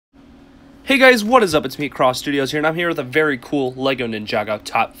Hey guys, what is up? It's me, Cross Studios here, and I'm here with a very cool LEGO Ninjago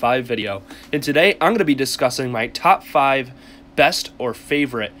Top 5 video. And today, I'm going to be discussing my top 5 best or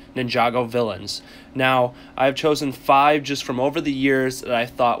favorite Ninjago villains. Now, I've chosen 5 just from over the years that I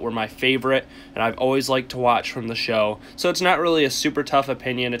thought were my favorite, and I've always liked to watch from the show. So it's not really a super tough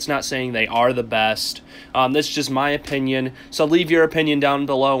opinion. It's not saying they are the best. This is just my opinion. So leave your opinion down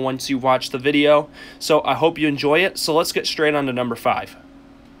below once you watch the video. So I hope you enjoy it. So let's get straight on to number 5.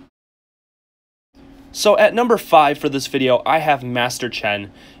 So at number 5 for this video, I have Master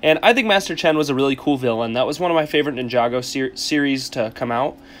Chen, and I think Master Chen was a really cool villain. That was one of my favorite Ninjago series to come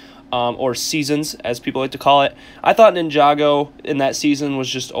out, or seasons, as people like to call it. I thought Ninjago in that season was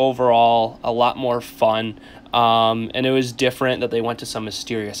just overall a lot more fun, and it was different that they went to some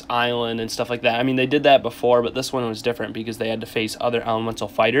mysterious island and stuff like that. I mean, they did that before, but this one was different because they had to face other elemental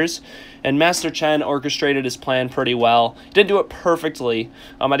fighters. And Master Chen orchestrated his plan pretty well. Didn't do it perfectly.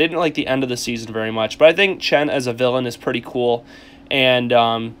 I didn't like the end of the season very much, but I think Chen as a villain is pretty cool.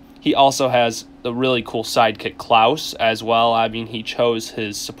 And he also has the really cool sidekick Klaus as well. I mean, he chose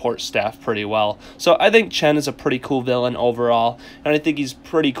his support staff pretty well. So I think Chen is a pretty cool villain overall, and I think he's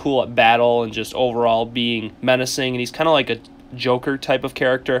pretty cool at battle and just overall being menacing, and he's kind of like a Joker type of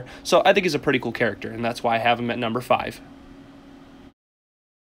character. So I think he's a pretty cool character, and that's why I have him at number 5.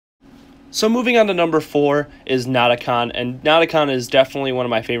 So moving on to number 4 is Nadakon, and Nadakon is definitely one of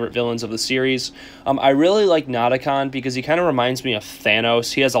my favorite villains of the series. I really like Nadakon because he kind of reminds me of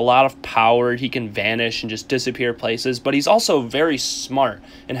Thanos. He has a lot of power, he can vanish and just disappear places, but he's also very smart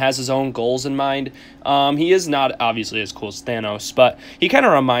and has his own goals in mind. He is not obviously as cool as Thanos, but he kind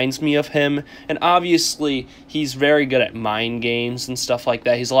of reminds me of him, and obviously he's very good at mind games and stuff like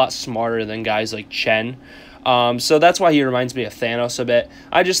that. He's a lot smarter than guys like Chen. So that's why he reminds me of Thanos a bit.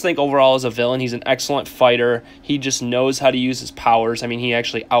 I just think overall as a villain, he's an excellent fighter. He just knows how to use his powers. I mean, he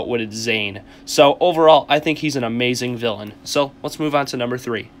actually outwitted Zane. So overall, I think he's an amazing villain. So let's move on to number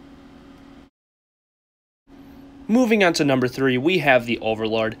 3. Moving on to number 3, we have the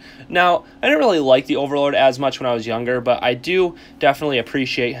Overlord. Now, I didn't really like the Overlord as much when I was younger, but I do definitely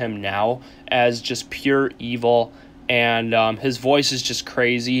appreciate him now as just pure evil. And his voice is just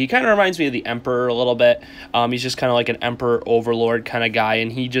crazy. He kind of reminds me of the Emperor a little bit. He's just kind of like an Emperor Overlord kind of guy,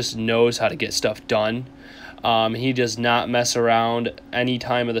 and he just knows how to get stuff done. He does not mess around any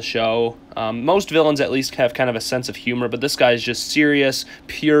time of the show. Most villains at least have kind of a sense of humor, but this guy is just serious,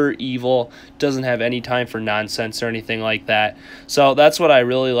 pure evil, doesn't have any time for nonsense or anything like that. So that's what I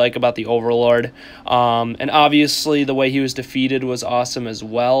really like about the Overlord. And obviously the way he was defeated was awesome as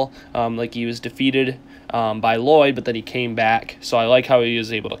well. Like he was defeated by Lloyd, but then he came back. So I like how he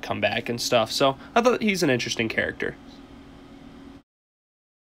was able to come back and stuff. So I thought he's an interesting character.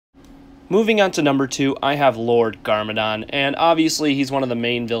 Moving on to number 2, I have Lord Garmadon, and obviously he's one of the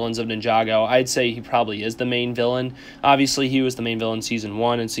main villains of Ninjago. I'd say he probably is the main villain. Obviously he was the main villain in Season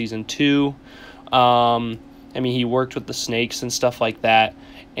 1 and Season 2. I mean, he worked with the snakes and stuff like that.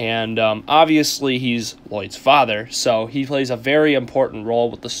 And obviously he's Lloyd's father, so he plays a very important role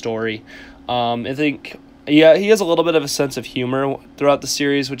with the story. I think, yeah, he has a little bit of a sense of humor throughout the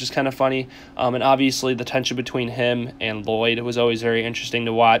series, which is kind of funny. And obviously the tension between him and Lloyd was always very interesting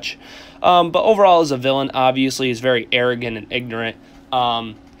to watch. But overall as a villain, obviously he's very arrogant and ignorant.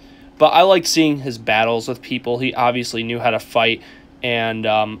 But I liked seeing his battles with people. He obviously knew how to fight. And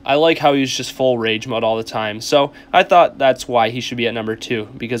I like how he was just full rage mode all the time. So I thought that's why he should be at number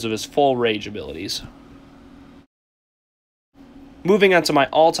 2, because of his full rage abilities. Moving on to my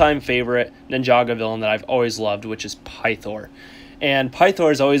all-time favorite Ninjago villain that I've always loved, which is Pythor. And Pythor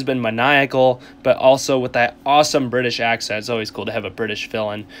has always been maniacal, but also with that awesome British accent. It's always cool to have a British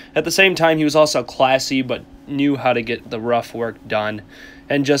villain. At the same time, he was also classy, but knew how to get the rough work done.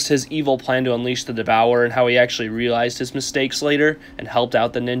 And just his evil plan to unleash the Devourer and how he actually realized his mistakes later and helped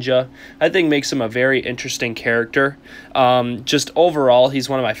out the ninja, I think makes him a very interesting character. Just overall, he's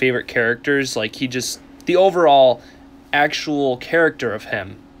one of my favorite characters. Like, the overall actual character of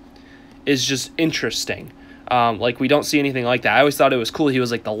him is just interesting. Like, we don't see anything like that. I always thought it was cool he was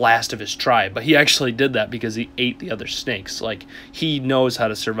like the last of his tribe, but he actually did that because he ate the other snakes. Like, he knows how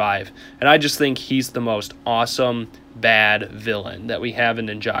to survive, and I just think he's the most awesome bad villain that we have in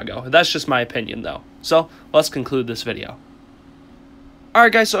Ninjago. That's just my opinion though. So let's conclude this video.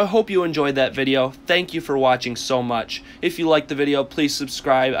 Alright guys, so I hope you enjoyed that video. Thank you for watching so much. If you liked the video, please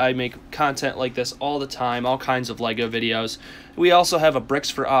subscribe. I make content like this all the time, all kinds of LEGO videos. We also have a Bricks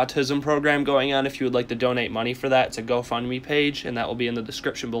for Autism program going on. If you would like to donate money for that, it's a GoFundMe page, and that will be in the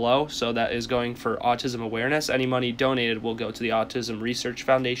description below. So that is going for autism awareness. Any money donated will go to the Autism Research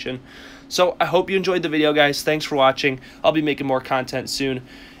Foundation. So I hope you enjoyed the video, guys. Thanks for watching. I'll be making more content soon.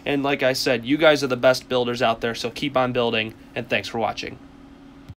 And like I said, you guys are the best builders out there, so keep on building, and thanks for watching.